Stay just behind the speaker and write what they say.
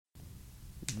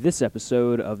This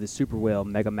episode of the Super Whale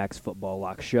Mega Max Football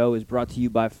Lock Show is brought to you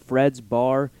by Fred's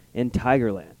Bar in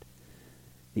Tigerland,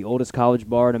 the oldest college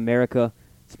bar in America.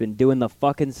 It's been doing the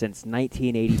fucking since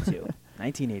 1982.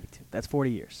 1982. That's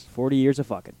 40 years. 40 years of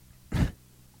fucking.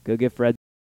 Go get Fred.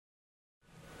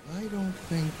 I don't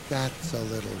think that's a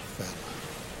little fella.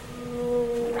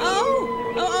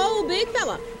 Oh, big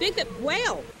fella.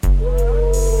 Whale.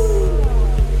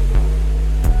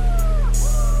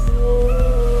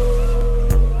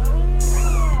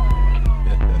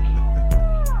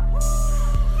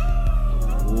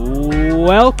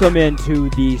 Welcome into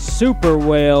the Super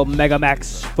Whale Mega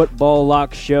Max Football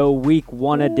Lock Show Week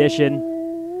 1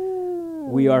 edition.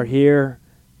 We are here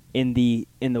in the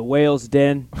Whale's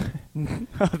Den.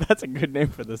 That's a good name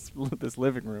for this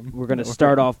living room. We're going to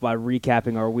start off by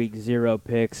recapping our Week 0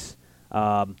 picks.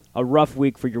 A rough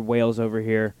week for your Whales over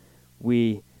here.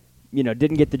 We,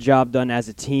 didn't get the job done as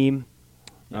a team.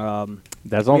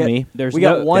 That's on me. There's We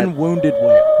got one wounded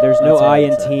whale. There's no That's all I I'd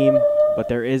in say. team, but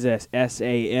there is a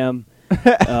SAM.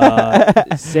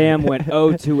 Sam went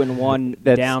 0-2-1,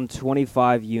 That's- down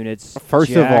 25 units. First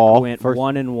of Jack all- went first-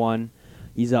 1-1.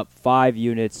 He's up 5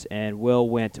 units, and Will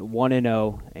went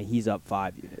 1-0, and he's up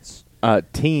 5 units.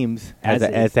 Teams has As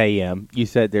a SAM. You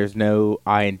said there's no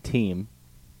I in team,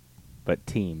 but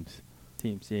teams.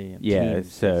 Teams, yeah. Yeah,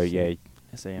 Teams, so yes.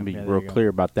 SAM. be Yeah, there real you go. clear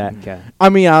about that. Okay. I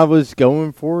mean, I was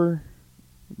going for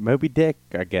Moby Dick,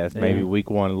 I guess. Maybe Yeah. week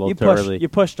 1 a little You too pushed, early. you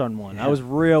pushed on one. Yeah. I was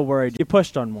real worried. You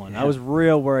pushed on one. I was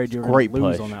real worried you were going Great to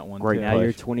lose push. on that one. Great too. Now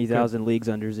you're push. 20,000 leagues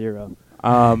under zero.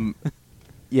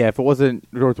 Yeah, if it wasn't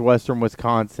Northwestern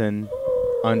Wisconsin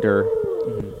under.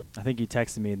 I think you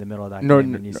texted me in the middle of that No,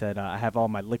 game no, and you no. said, I have all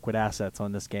my liquid assets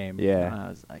on this game. Yeah. And I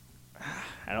was like,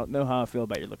 I don't know how I feel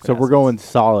about your liquid So assets. we're going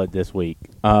solid this week.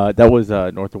 That was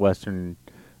Northwestern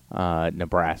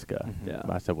Nebraska. Yeah.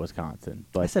 I said Wisconsin.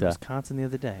 But I said Wisconsin the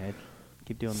other day. I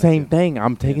keep doing same that. thing.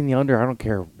 I'm taking the under. I don't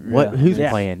care what Yeah. who's Yeah.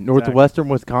 playing. Exactly. Northwestern,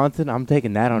 Wisconsin. I'm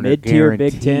taking that under. Mid-tier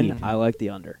Big guaranteed. Ten, I like the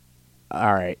under.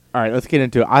 All right. Let's get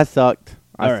into it. I sucked.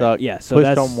 All right, sucked. Yeah, so pushed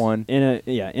that's on one.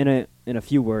 In a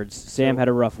few words, Sam had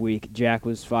a rough week. Jack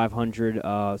was 500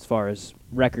 as far as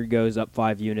record goes, up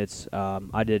 5 units.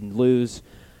 I didn't lose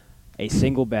a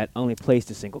single bet. Only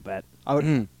placed a single bet. I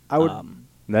would. Um,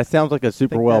 That sounds like a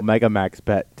super think well that- Mega Max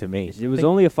bet to me. it was think-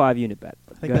 only a 5-unit bet.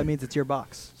 I think that means it's your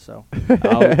box. So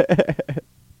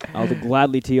I'll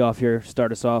gladly tee off here.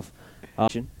 Start us off.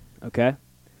 Okay.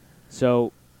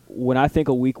 So when I think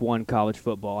of Week 1 college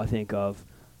football, I think of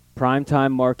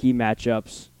primetime marquee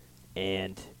matchups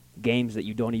and games that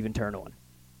you don't even turn on.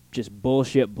 Just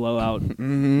bullshit blowout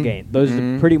game. Those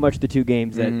are pretty much the two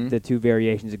games the two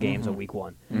variations of games on Week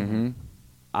 1. Mm-hmm.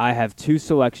 I have 2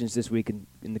 selections this week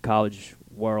in the college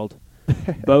world,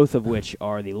 both of which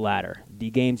are the latter. The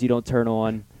games you don't turn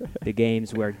on, the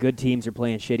games where good teams are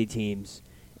playing shitty teams,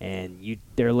 and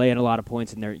they're laying a lot of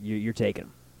points, and you're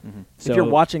taking them. So if you're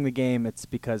watching the game, it's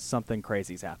because something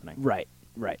crazy is happening. Right.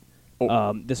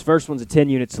 Oh. This first one's a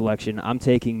 10-unit selection. I'm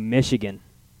taking Michigan.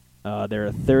 They're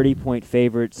a 30-point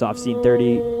favorite. So I've seen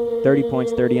 30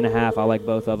 points, 30.5. I like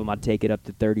both of them. I'd take it up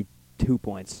to 32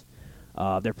 points.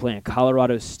 They're playing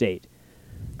Colorado State.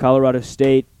 Colorado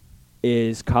State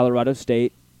is Colorado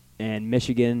State, and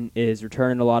Michigan is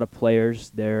returning a lot of players.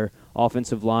 Their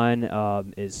offensive line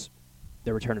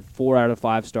they're returning 4 out of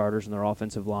 5 starters in their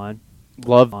offensive line.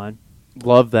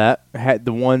 Love that. Had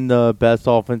won the best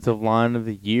offensive line of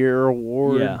the year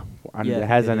award. Yeah. It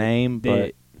has they a did. name,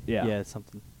 but Yeah. Yeah, it's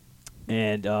something.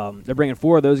 And they're bringing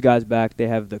 4 of those guys back. They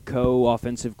have the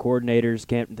co-offensive coordinators.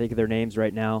 Can't think of their names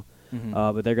right now.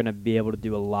 But they're going to be able to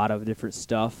do a lot of different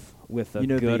stuff with a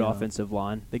good the, offensive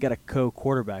line. They got a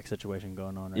co-quarterback situation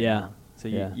going on right Yeah. now. So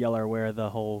Yeah. y'all are aware of the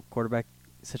whole quarterback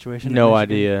situation? in no Michigan?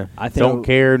 idea. I think Don't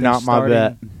care. They're Not my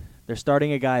bet. They're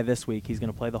starting a guy this week. He's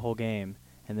going to play the whole game.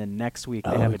 And then next week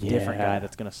they Oh, have a different yeah. guy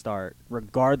that's going to start,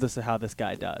 regardless of how this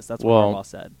guy does. That's what Well- Harbaugh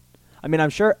said. I mean, I'm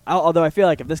sure, although I feel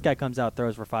like if this guy comes out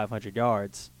throws for 500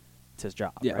 yards, it's his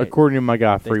job. Yeah. right? According to my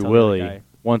guy They Free tell the other Willie, guy.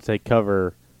 once they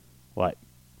cover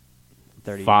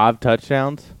 30. 5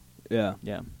 touchdowns, Yeah.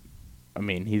 Yeah. I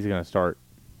mean he's gonna start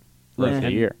the rest of the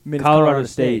And year. I mean, it's Colorado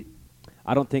State.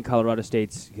 I don't think Colorado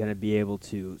State's going to be able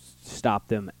to stop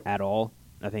them at all.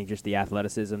 I think just the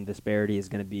athleticism disparity is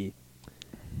going to be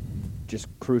just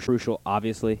crucial,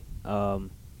 obviously.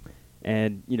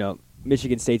 And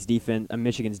Michigan's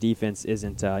defense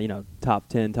isn't top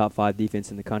 10, top 5 defense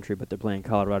in the country, but they're playing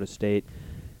Colorado State.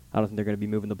 I don't think they're going to be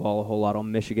moving the ball a whole lot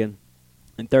on Michigan.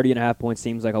 And 30.5 points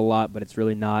seems like a lot, but it's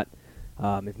really not.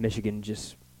 If Michigan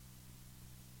just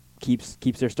keeps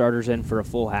their starters in for a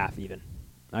full half, even,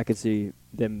 I could see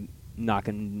them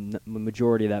knocking the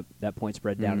majority of that point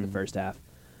spread down in the first half.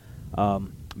 But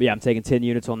yeah, I'm taking 10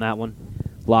 units on that one.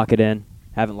 Lock it in.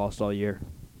 Haven't lost all year.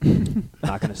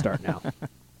 Not going to start now.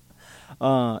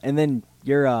 And then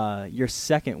your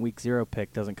second week 0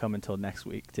 pick doesn't come until next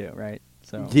week too, right?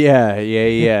 So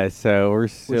Yeah. So we're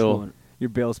still. one? your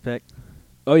Bills pick.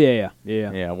 Oh, yeah.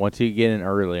 Yeah, once you get in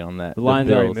early on that. The line's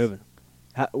already Bills, moving.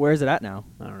 Where is it at now?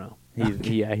 I don't know.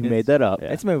 He made that up.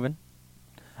 It's moving.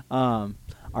 All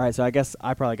right, so I guess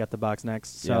I probably got the box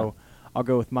next. So I'll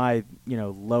go with my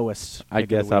lowest. I pick of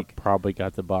guess the I week. probably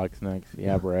got the box next.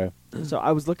 Yeah, bro. So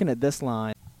I was looking at this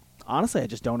line. Honestly, I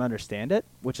just don't understand it,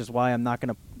 which is why I'm not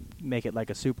going to make it like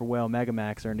a Super Whale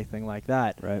Megamax or anything like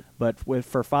that. Right. But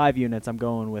for 5 units, I'm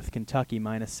going with Kentucky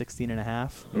minus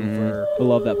 16.5 over I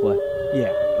love that play.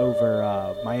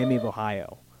 over Miami of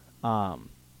Ohio. I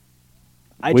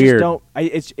Weird. just don't.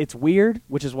 It's weird,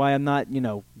 which is why I'm not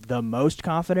the most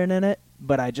confident in it.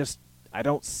 But I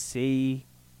don't see.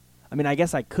 I mean, I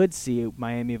guess I could see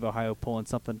Miami of Ohio pulling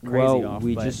something crazy off.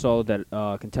 We but, just saw that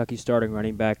Kentucky's starting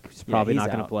running back is probably he's not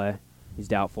going to out. play. He's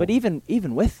doubtful. But even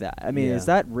with that, I mean, Yeah. is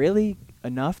that really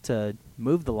enough to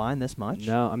move the line this much?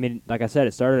 No, I mean, like I said,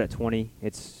 it started at 20.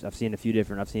 I've seen a few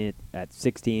different. I've seen it at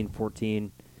 16,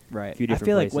 14. Right. few I different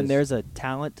feel like when places. there's a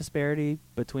talent disparity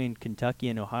between Kentucky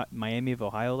and Miami of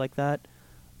Ohio like that,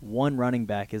 one running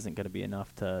back isn't going to be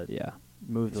enough to Yeah.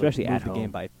 move Especially the at game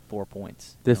home. by 4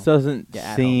 points. This doesn't Yeah, at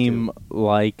home, seem too.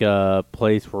 like a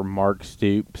place where Mark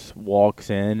Stoops walks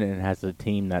in and has a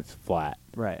team that's flat.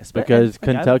 Right. Because And,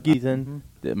 Kentucky's Mhm.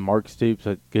 in, Mark Stoops,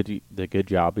 the good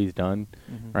job he's done,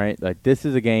 Mhm. right? Like, this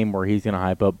is a game where he's going to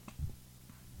hype up.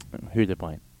 Who they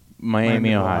playing?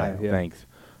 Miami, Ohio. yeah. Thanks.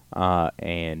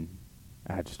 And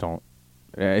I just don't.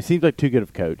 It seems like too good of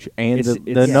a coach, and It's-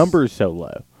 the it's- number's so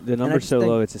low. The I number's just so think-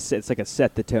 low. It's like a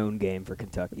set the tone game for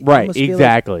Kentucky. Right, almost feel like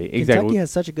exactly. Kentucky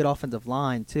has such a good offensive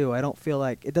line too. I don't feel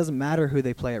like it doesn't matter who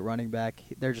they play at running back;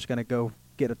 they're just going to go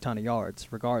get a ton of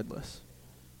yards regardless.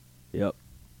 Yep.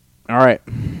 All right,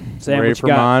 Sam, ready what you for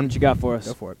got? mine? What you got for us?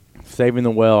 Go for it. Saving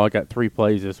the well. I got 3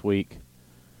 plays this week.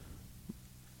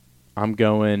 I'm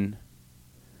going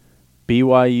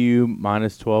BYU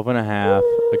minus 12.5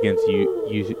 against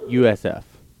USF.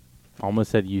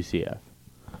 Almost said UCF.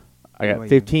 I got BYU.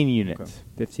 15 units.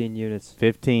 15 units.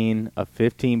 15, a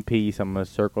 15 piece. I'm going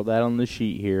to circle that on the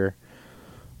sheet here.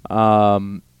 I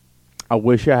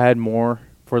wish I had more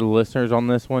for the listeners on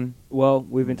this one. Well,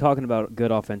 we've been talking about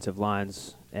good offensive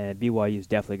lines, and BYU's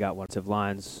definitely got one offensive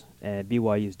lines, and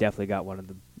BYU's definitely got one of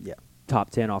the top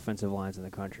 10 offensive lines in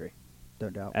the country. No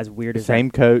doubt. As weird as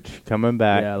Same coach coming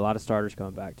back. Yeah, a lot of starters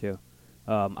coming back too.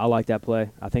 I like that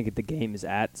play. I think the game is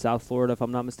at South Florida, if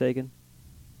I'm not mistaken.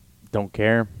 Don't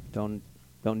care. Don't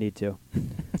need to.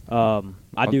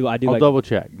 I do. I'll like double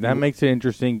check. That makes it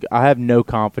interesting. I have no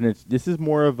confidence. This is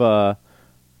more of a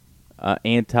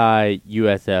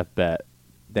anti-USF bet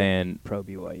than pro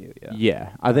BYU. Yeah. yeah.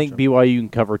 I think BYU can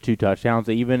cover 2 touchdowns,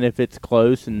 even if it's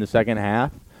close in the second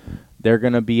half. They're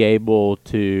going to be able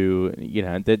to,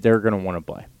 they're going to want to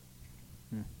play.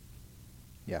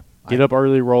 Yeah. Get up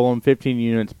early, roll them. 15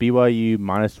 units. BYU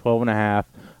minus 12.5.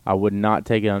 I would not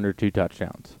take it under 2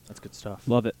 touchdowns. That's good stuff.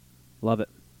 Love it. Love it.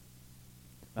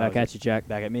 Back was at you, Jack.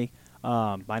 Back at me.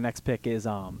 My next pick is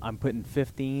I'm putting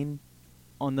 15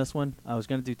 on this one. I was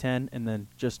going to do 10, and then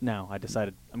just now I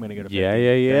decided I'm going to go to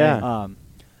 15. Yeah.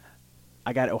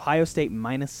 I got Ohio State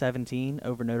minus 17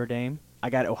 over Notre Dame.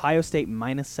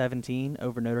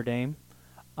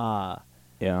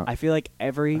 I feel like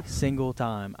every single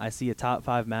time I see a top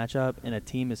 5 matchup and a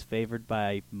team is favored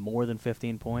by more than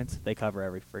 15 points, they cover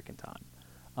every freaking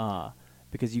time.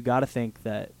 Because you got to think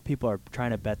that people are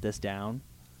trying to bet this down.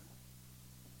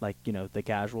 Like, the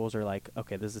casuals are like,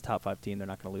 okay, this is a top 5 team. They're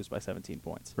not going to lose by 17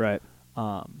 points. Right.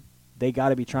 They got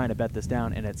to be trying to bet this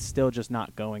down, and it's still just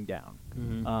not going down.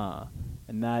 Mhm.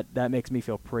 And that makes me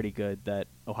feel pretty good that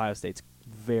Ohio State's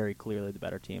very clearly the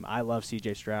better team. I love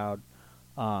C.J. Stroud.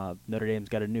 Notre Dame's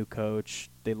got a new coach.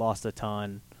 They lost a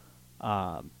ton.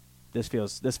 This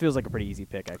feels like a pretty easy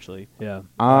pick, actually. Yeah.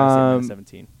 Ohio State minus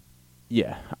 17.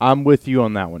 Yeah, I'm with you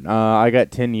on that one. I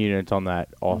got 10 units on that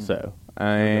also.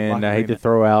 And I hate to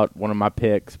throw out one of my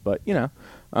picks, but,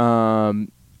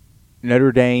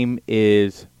 Notre Dame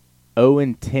is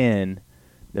 0-10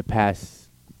 the past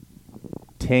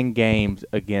 10 games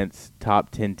against top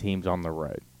 10 teams on the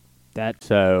road. That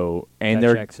They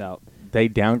checks out. They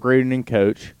downgraded in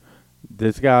coach.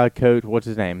 This guy coach, what's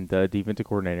his name? The defensive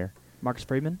coordinator. Marcus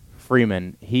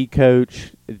Freeman, he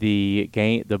coached the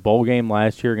bowl game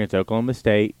last year against Oklahoma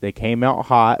State. They came out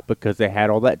hot because they had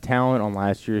all that talent on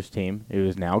last year's team. It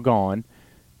was now gone,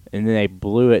 and then they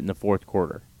blew it in the fourth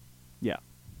quarter. Yeah.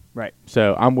 Right.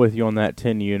 So I'm with you on that.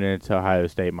 10 units. Ohio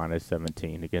State minus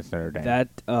 17 against Notre Dame. That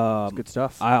That's good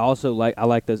stuff. I also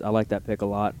like those. I like that pick a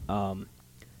lot.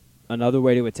 Another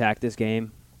way to attack this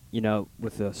game,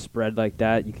 with a spread like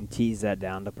that, you can tease that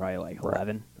down to probably like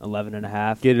 11 and a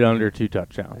half. Get it under 2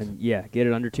 touchdowns. And get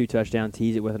it under 2 touchdowns.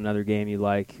 Tease it with another game you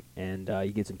like, and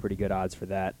you get some pretty good odds for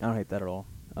that. I don't hate that at all.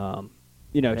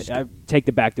 Just take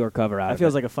the backdoor cover out. It of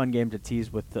feels it. like a fun game to tease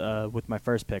with my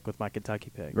first pick, with my Kentucky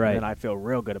pick. Right. And then I feel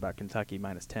real good about Kentucky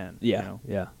minus 10. Yeah,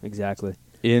 yeah, exactly.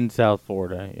 In South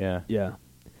Florida, yeah. Yeah.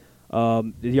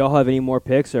 Did y'all have any more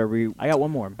picks? Or are we? I got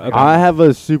one more. Okay. I have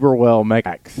a super well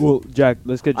max. Well, Jack,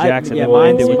 let's get Jackson. yeah, We'll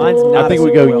end it with- mine's not I think a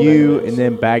we super go well you max. and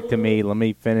then back to me. Let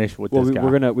me finish with Well, this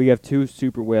guy. we have 2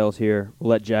 super whales here. We'll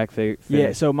let Jack finish.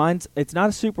 Yeah, so it's not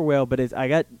a super whale, but I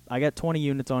got 20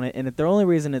 units on it, and the only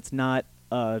reason it's not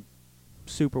a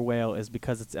super whale is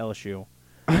because it's LSU.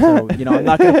 So I'm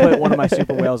not going to put one of my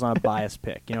super whales on a biased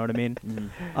pick. You know what I mean?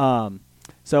 Mm-hmm.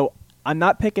 So I'm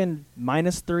not picking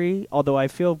 -3, although I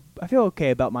feel okay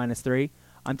about -3.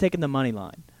 I'm taking the money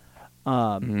line.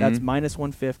 That's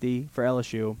 -150 for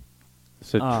LSU.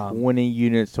 So 20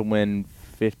 units to win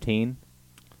 15.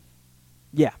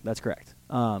 Yeah, that's correct.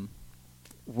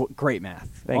 Great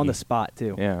math. Thank on you. the spot,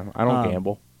 too. Yeah, I don't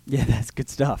gamble. Yeah, that's good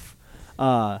stuff.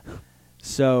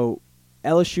 So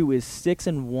LSU is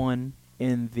 6-1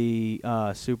 in the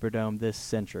Superdome this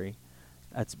century.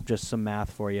 That's just some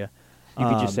math for you. You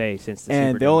could just say since the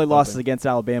and Superdome the only opened. loss is against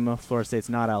Alabama. Florida State's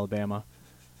not Alabama.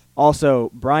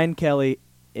 Also, Brian Kelly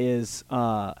has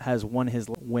won his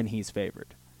when he's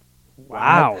favored.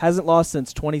 Wow. Hasn't lost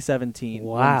since 2017.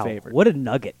 Wow. When favored. What a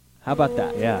nugget. How about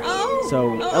that? Yeah. Oh,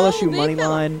 So oh, LSU big money fella.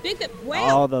 line. Big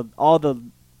whale. All the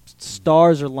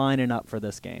stars are lining up for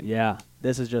this game. Yeah.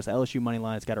 This is just LSU money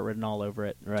line. It's got it written all over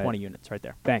it. Right. 20 units right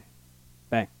there. Bang.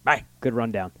 Bang. Bang. Good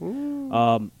rundown.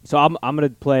 So I'm going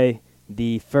to play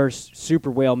the first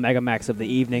Super Whale Mega Max of the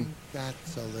evening.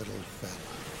 That's a little fella.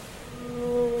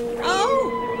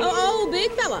 Oh,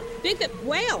 big fella. Big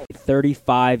whale.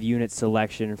 35 unit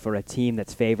selection for a team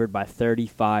that's favored by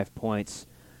 35 points.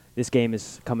 This game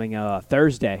is coming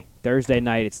Thursday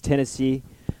night. It's Tennessee.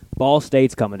 Ball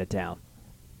State's coming to town.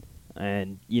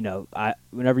 And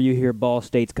whenever you hear Ball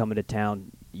State's coming to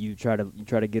town, you try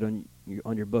to get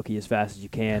on your bookie as fast as you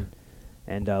can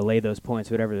and lay those points,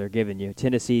 whatever they're giving you.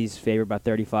 Tennessee's favored by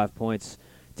 35 points.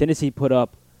 Tennessee put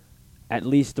up at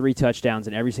least 3 touchdowns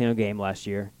in every single game last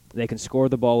year. They can score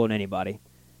the ball on anybody.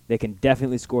 They can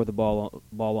definitely score the ball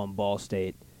on Ball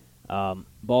State.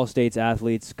 Ball State's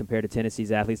athletes compared to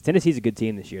Tennessee's athletes. Tennessee's a good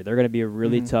team this year. They're going to be a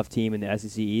really tough team in the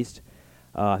SEC East.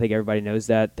 I think everybody knows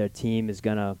that. Their team is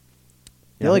going to...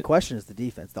 The only question is the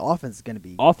defense. The offense is going to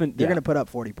be... Often, they're yeah. going to put up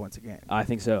 40 points a game. I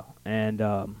think so. And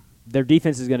their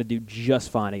defense is going to do just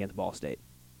fine against Ball State.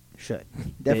 Should.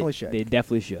 Definitely should. They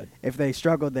definitely should. If they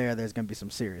struggle there's going to be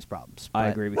some serious problems. I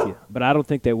But agree with you. But I don't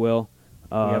think they will.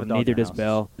 have a dog Neither in the does house.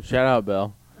 Bell. Shout out,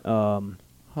 Bell.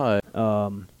 Hush.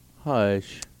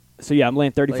 Hush. So, yeah, I'm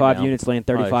laying 35 down. units, laying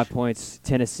 35 Hush. points.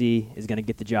 Tennessee is going to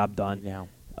get the job done.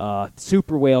 Now.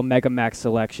 Super Whale Mega Max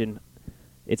selection.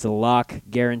 It's a lock,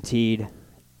 guaranteed.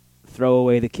 Throw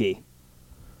away the key.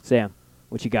 Sam,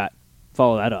 what you got?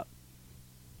 Follow that up.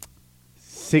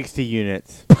 60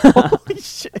 units. holy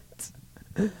shit.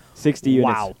 60 units.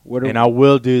 Wow. What are And I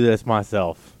will do this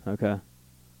myself. okay.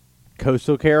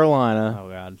 Coastal Carolina Oh,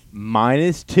 God.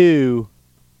 -2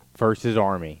 versus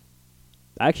Army.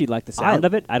 I actually like the sound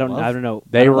of it. I don't know.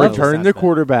 They I don't love the return sound the of it.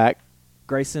 quarterback,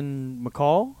 Grayson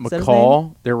McCall? Is that his name?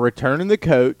 McCall. They're returning the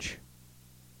coach.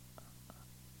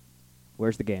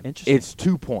 Where's the game? Interesting. It's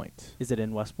 2 points. Is it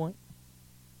in West Point?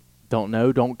 Don't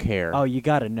know, don't care. Oh, you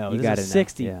got to know. You This gotta is know,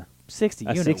 60, yeah. 60 A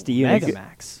unit 60 unit. Mega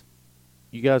Max.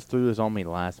 You guys threw this on me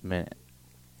last minute.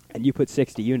 And you put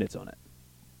 60 units on it.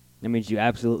 That means you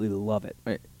absolutely love it.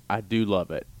 I do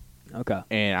love it. Okay.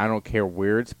 And I don't care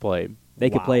where it's played. They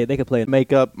could play it. They could play it.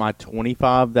 Make up my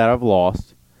 25 that I've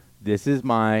lost. This is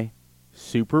my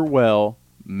super well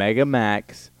Mega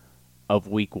Max of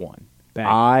week 1. Bang.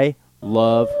 I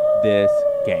love this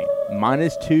game.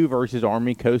 -2 versus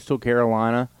Army Coastal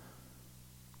Carolina.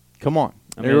 Come on.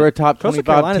 I They mean, were a top Coastal 25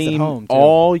 Carolina's at team home, too.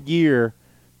 all year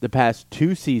the past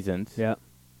 2 seasons. Yeah.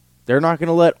 They're not going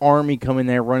to let Army come in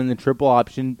there running the triple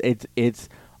option. It's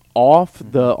off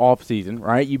the off season,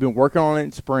 right? You've been working on it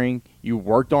in spring. You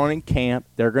worked on it in camp.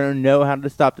 They're going to know how to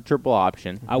stop the triple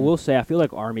option. I will say, I feel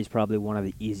like Army's probably one of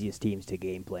the easiest teams to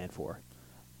game plan for.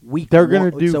 They're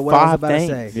gonna do so what I was 5 about things.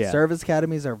 to say, Yeah. service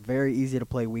academies are very easy to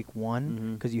play week 1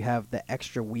 Mhm. because you have the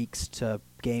extra weeks to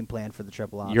game plan for the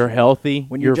triple option. You're healthy.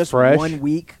 When you're you're just fresh. 1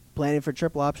 week planning for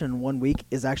triple option in 1 week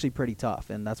is actually pretty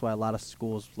tough, and that's why a lot of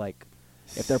schools like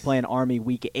If they're playing Army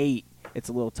week 8, it's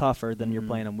a little tougher than you're Mhm.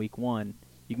 playing them week 1.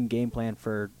 You can game plan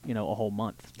for a whole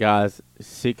month. Guys,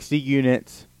 60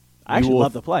 units. I actually You will-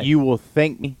 love the play. You will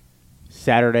thank me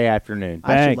Saturday afternoon.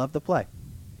 I actually Bang. love the play.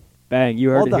 Bang, you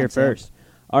heard Well it done, here Sam. first.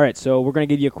 All right, so we're going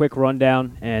to give you a quick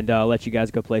rundown and let you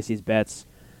guys go place these bets.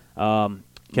 Can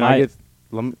I get?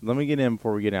 Let me get in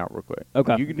before we get out real quick.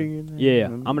 Okay. You can do your thing. Yeah,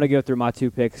 I'm going to go through my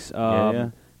 2 picks.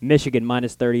 Yeah. Michigan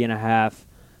minus 30.5,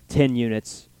 10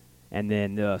 units. And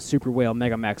then the Super Whale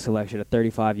Mega Max selection, a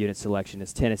 35-unit selection,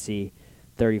 is Tennessee,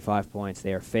 35 points.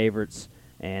 They are favorites,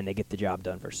 and they get the job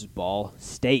done versus Ball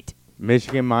State.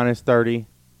 Michigan minus 30,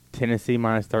 Tennessee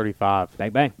minus 35.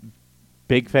 Bang, bang.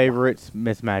 Big favorites,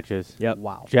 mismatches. Yep.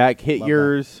 Wow. Jack, hit Love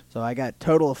yours. So I got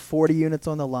total of 40 units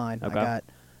on the line. Okay. I got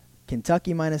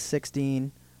Kentucky minus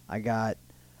 16. I got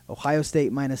Ohio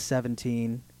State minus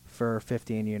 17 for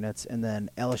 15 units, and then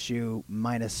LSU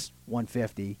minus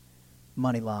 150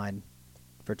 money line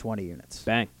for 20 units.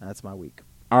 Bang. That's my week.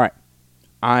 All right.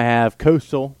 I have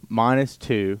Coastal minus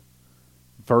 2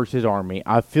 versus Army.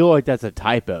 I feel like that's a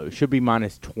typo. It should be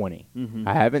minus 20. Mhm.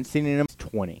 I haven't seen it in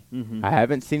 20. Mhm. I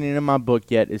haven't seen it in my book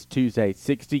yet. It's Tuesday,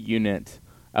 60 units.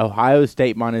 Ohio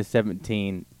State minus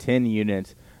 17, 10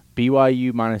 units.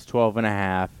 BYU minus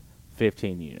 12.5,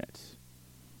 15 units.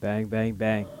 Bang, bang,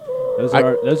 bang. Those I-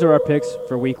 are our picks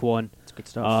for week 1. That's good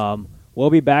stuff. We'll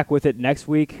be back with it next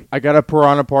week. I got a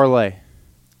Piranha Parlay.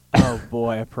 Oh,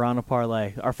 boy, a Piranha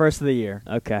Parlay. Our first of the year.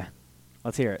 Okay.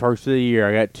 Let's hear it. First of the year.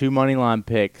 I got 2 money line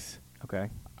picks. Okay.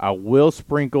 I will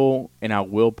sprinkle and I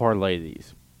will parlay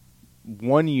these.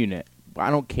 1 unit. I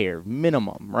don't care.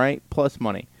 Minimum, right? Plus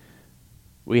money.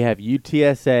 We have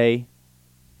UTSA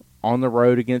on the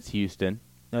road against Houston.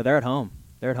 No, they're at home.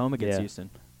 They're at home against Yeah. Houston.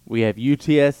 We have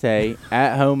UTSA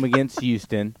at home against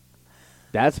Houston.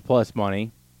 That's plus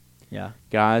money. Yeah.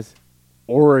 Guys,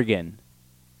 Oregon,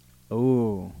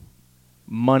 Ooh.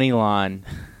 money line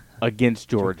against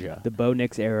Georgia. The Bo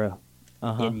Nix era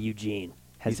Uh-huh. in Eugene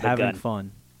has He's having begun.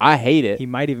 fun. I hate it, He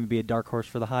might even be a dark horse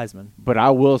for the Heisman. but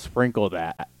I will sprinkle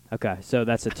that. Okay, so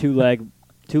that's a two-leg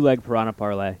Piranha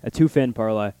Parlay, a 2-fin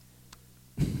parlay.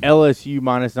 LSU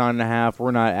minus 9.5.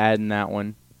 We're not adding that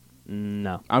one.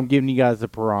 No. I'm giving you guys the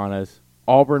Piranhas.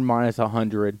 Auburn minus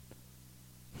 100.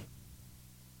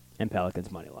 And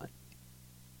Pelicans money line.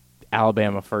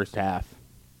 Alabama first half.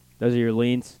 Those are your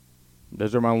leans.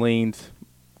 Those are my leans.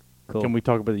 Cool. Can we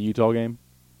talk about the Utah game?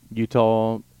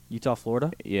 Utah, Utah,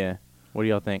 Florida. yeah. What do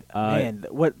y'all think? Man,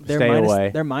 what? They're stay minus,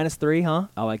 away. They're -3, huh?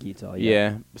 I like Utah.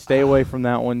 Yeah. Stay away from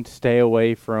that one. Stay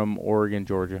away from Oregon,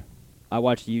 Georgia. I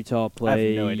watched Utah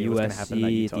play no idea what's gonna happen in that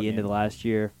USC Utah at the end of game. the last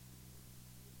year.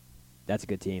 That's a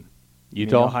good team. You mean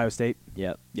Utah? Ohio State.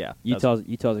 Yep. Yeah.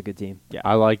 Utah's a good team. Yeah.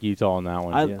 I like Utah on that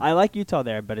one. I, Yeah. I like Utah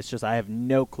there, but it's just I have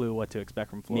no clue what to expect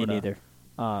from Florida. Me neither.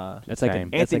 That's like Same.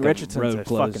 that's Anthony like Richardson's road a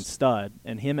close. fucking stud,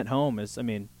 and him at home is, I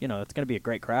mean, it's going to be a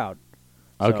great crowd.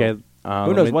 So, Okay. who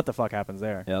let knows me- what the fuck happens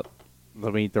there? Yep.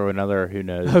 Let me throw another who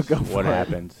knows Oh, go for what it.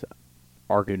 happens.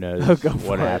 Who knows Oh, go for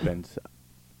what it. happens.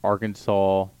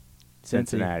 Arkansas, Cincy.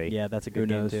 Cincinnati. Yeah, that's a Who good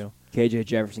game knows? too. KJ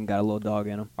Jefferson got a little dog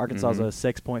in him. Arkansas is Mhm. a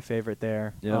 6-point favorite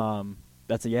there. Yep.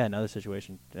 That's another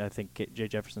situation. I think Jay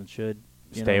Jefferson should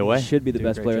Stay away. Should be the do a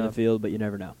best great player in job. the field, but you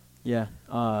never know. Yeah.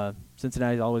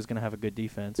 Cincinnati's always going to have a good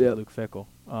defense Yep. with Luke Fickle.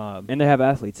 And they have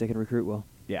athletes; they can recruit well.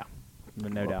 Yeah,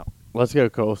 no doubt. Let's go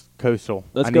Coastal.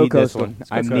 Let's I go need this Coastal. one. Let's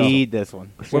go I Coastal. need this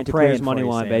one. We're Chanticleer's praying money for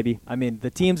you, line, Sam. baby. I mean, the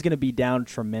team's going to be down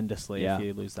tremendously Yeah. if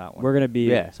you lose that one. We're gonna be.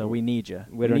 Yeah. So we need you.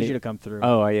 We We don't need need- you to come through.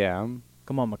 Oh, yeah.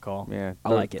 Come on, McCall. Yeah. I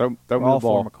like it. Throw We're me all the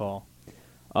ball. for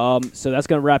McCall. So that's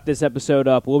gonna wrap this episode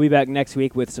up. We'll be back next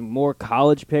week with some more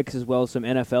college picks as well as some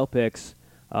NFL picks.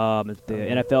 The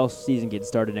NFL season gets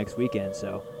started next weekend,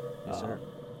 so Yes, sir.